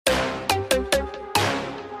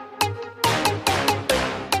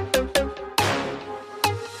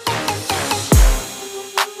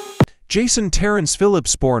Terrance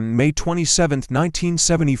Phillips, born May 27,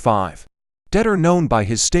 1975. Better known by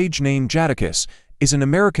his stage name Jadakiss, is an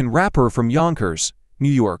American rapper from Yonkers, New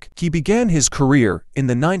York. He began his career in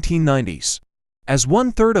the 1990s as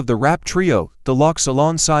one-third of the rap trio, the Louch,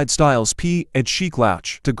 alongside Styles P and Sheek.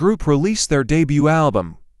 Louch. The group released their debut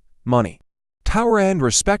album, Money, Power and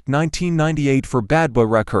Respect, 1998 for Bad Boy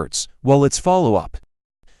Records, while its follow-up,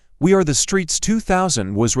 We Are the Streets,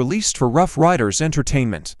 2000, was released for Ruff Ryders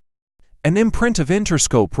Entertainment, an imprint of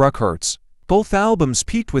Interscope Records. Both albums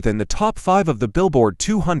peaked within the top 5 of the Billboard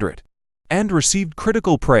 200 and received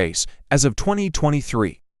critical praise. As of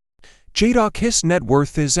 2023, Jadakiss' net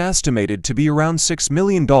worth is estimated to be around $6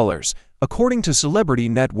 million, according to Celebrity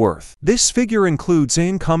Net Worth. This figure includes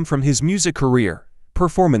income from his music career,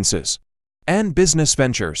 performances, and business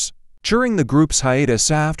ventures. During the group's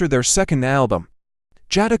hiatus after their second album,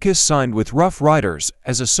 Jadakiss signed with Ruff Ryders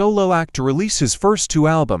as a solo act to release his first 2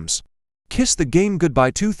 albums, Kiss the Game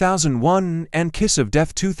Goodbye 2001 and Kiss of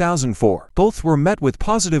Death 2004. Both were met with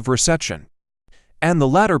positive reception, and the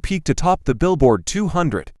latter peaked atop the Billboard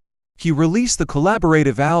 200. He released the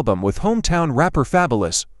collaborative album with hometown rapper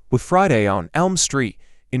Fabolous, with Friday on Elm Street,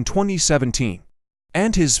 in 2017,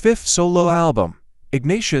 and his 5th solo album,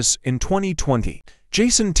 Ignatius, in 2020.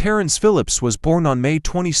 Terrance Phillips was born on May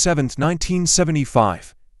 27,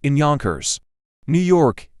 1975, in Yonkers, New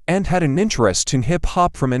York, and had an interest in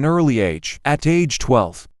hip-hop from an early age. At age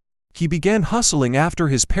 12, he began hustling after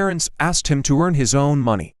his parents asked him to earn his own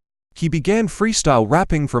money. He began freestyle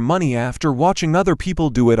rapping for money after watching other people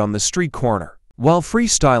do it on the street corner. While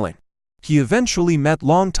freestyling, he eventually met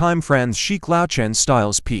longtime friends Sheek, Louch, and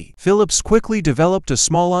Styles P. Phillips quickly developed a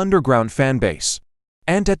small underground fan base,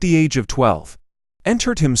 and at the age of 12,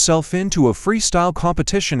 entered himself into a freestyle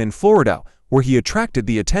competition in Florida, where he attracted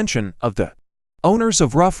the attention of the owners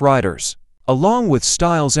of Ruff Ryders, along with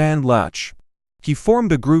Styles and Louch. He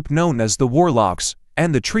formed a group known as the Warlocks,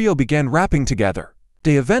 and the trio began rapping together.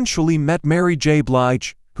 They eventually met Mary J.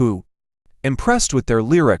 Blige, who, impressed with their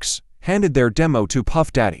lyrics, handed their demo to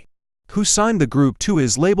Puff Daddy, who signed the group to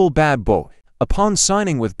his label Bad Boy. Upon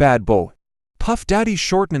signing with Bad Boy, Puff Daddy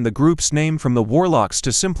shortened the group's name from the Warlocks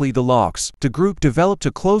to simply the Louch. The group developed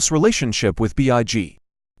a close relationship with B.I.G.,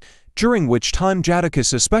 during which time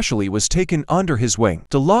Jadakiss especially was taken under his wing.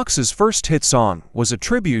 The Louch's first hit song was a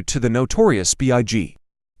tribute to the notorious B.I.G.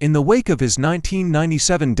 in the wake of his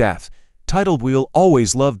 1997 death, titled We'll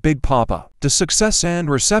Always Love Big Papa. The success and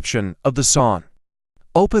reception of the song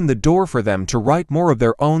opened the door for them to write more of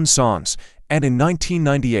their own songs, and in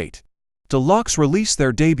 1998, the Louch released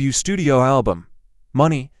their debut studio album,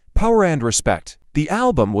 Money, Power and Respect. The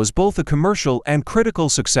album was both a commercial and critical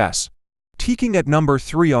success, peaking at number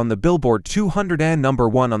 3 on the Billboard 200 and number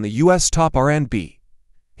 1 on the US Top R&B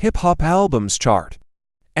Hip-Hop Albums chart,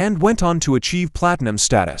 and went on to achieve platinum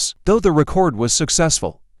status. Though the record was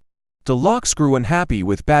successful, the Louch grew unhappy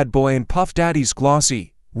with Bad Boy and Puff Daddy's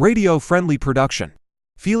glossy, radio-friendly production,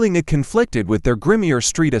 feeling it conflicted with their grimmier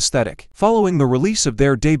street aesthetic. Following the release of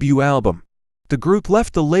their debut album, the group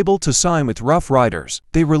left the label to sign with Ruff Ryders.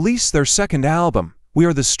 They released their second album, We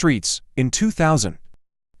Are the Streets, in 2000.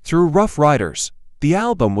 Through Ruff Ryders, the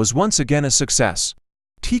album was once again a success,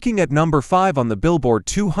 peaking at number 5 on the Billboard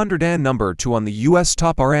 200 and number 2 on the US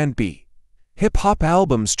Top R&B Hip-Hop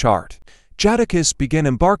Albums chart. Jadakiss began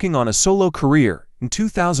embarking on a solo career in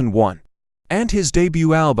 2001, and his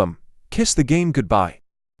debut album, Kiss the Game Goodbye,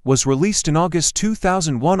 was released in August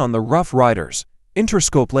 2001 on the Ruff Ryders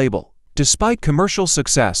Interscope label. Despite commercial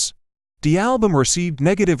success, the album received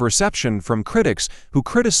negative reception from critics who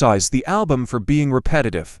criticized the album for being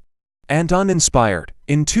repetitive and uninspired.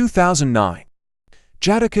 In 2009,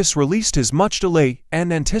 Jadakiss released his much-delayed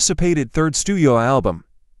and anticipated third studio album,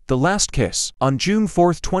 The Last Kiss, on June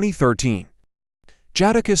 4, 2013.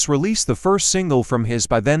 Jadakiss released the first single from his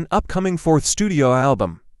by then upcoming 4th studio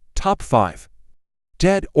album, Top 5,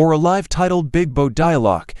 Dead or Alive, titled Big Bow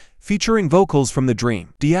Dialogue, featuring vocals from The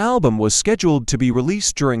Dream. The album was scheduled to be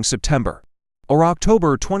released during September or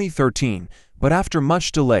October 2013, but after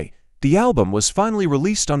much delay, the album was finally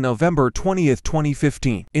released on November 20,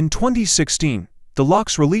 2015. In 2016, the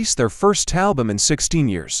Louch released their first album in 16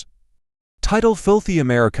 years, titled Filthy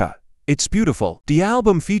America, It's Beautiful. The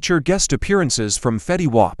album featured guest appearances from Fetty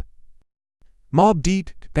Wap, Mobb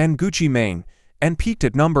Deep, and Gucci Mane, and peaked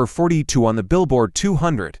at number 42 on the Billboard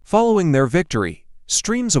 200. Following their victory,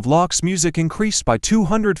 streams of Louch's music increased by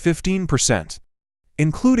 215%,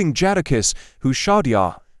 including Jadakiss, who shot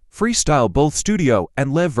freestyle both studio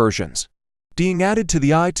and live versions, being added to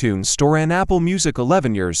the iTunes Store and Apple Music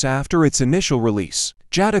 11 years after its initial release.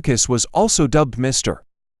 Jadakiss was also dubbed Mr.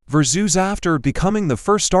 versus after becoming the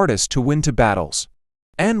first artist to win two battles,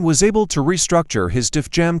 and was able to restructure his Def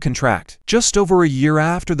Jam contract just over a year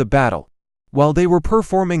after the battle, while they were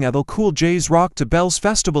performing at Cool J's Rock to Bells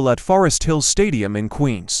Festival at Forest Hills Stadium in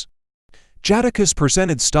Queens. Jadakiss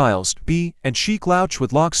presented Styles P and Sheek Louch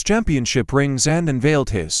with Louch's championship rings and unveiled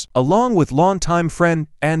his, along with longtime friend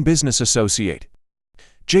and business associate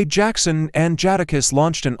Jay Jackson, and Jadakiss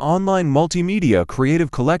launched an online multimedia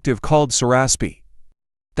creative collective called Saraspi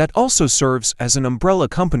that also serves as an umbrella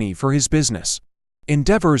company for his business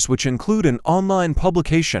endeavors, which include an online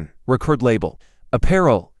publication, record label,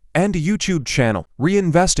 apparel, and a YouTube channel.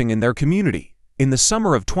 Reinvesting in their community. In the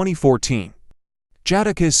summer of 2014,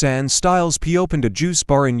 Jadakiss and Styles P opened a juice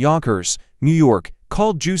bar in Yonkers, New York,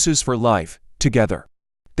 called Juices for Life. Together,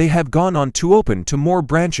 they have gone on to open two more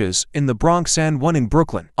branches in the Bronx and one in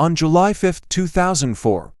Brooklyn. On July 5,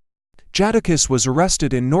 2004, Jadakiss was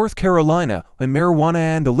arrested in North Carolina on marijuana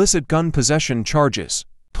and illicit gun possession charges.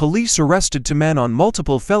 Police arrested two men on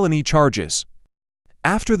multiple felony charges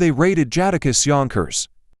after they raided Jadakiss' Yonkers,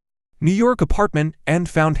 New York apartment and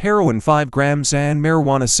found heroin 5 grams and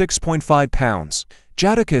marijuana 6.5 pounds.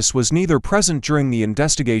 Jadakiss was neither present during the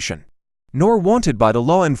investigation nor wanted by the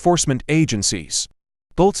law enforcement agencies.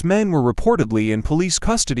 Both men were reportedly in police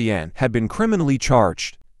custody and had been criminally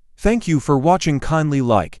charged. Thank you for watching. Kindly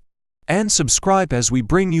like and subscribe as we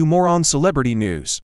bring you more on celebrity news.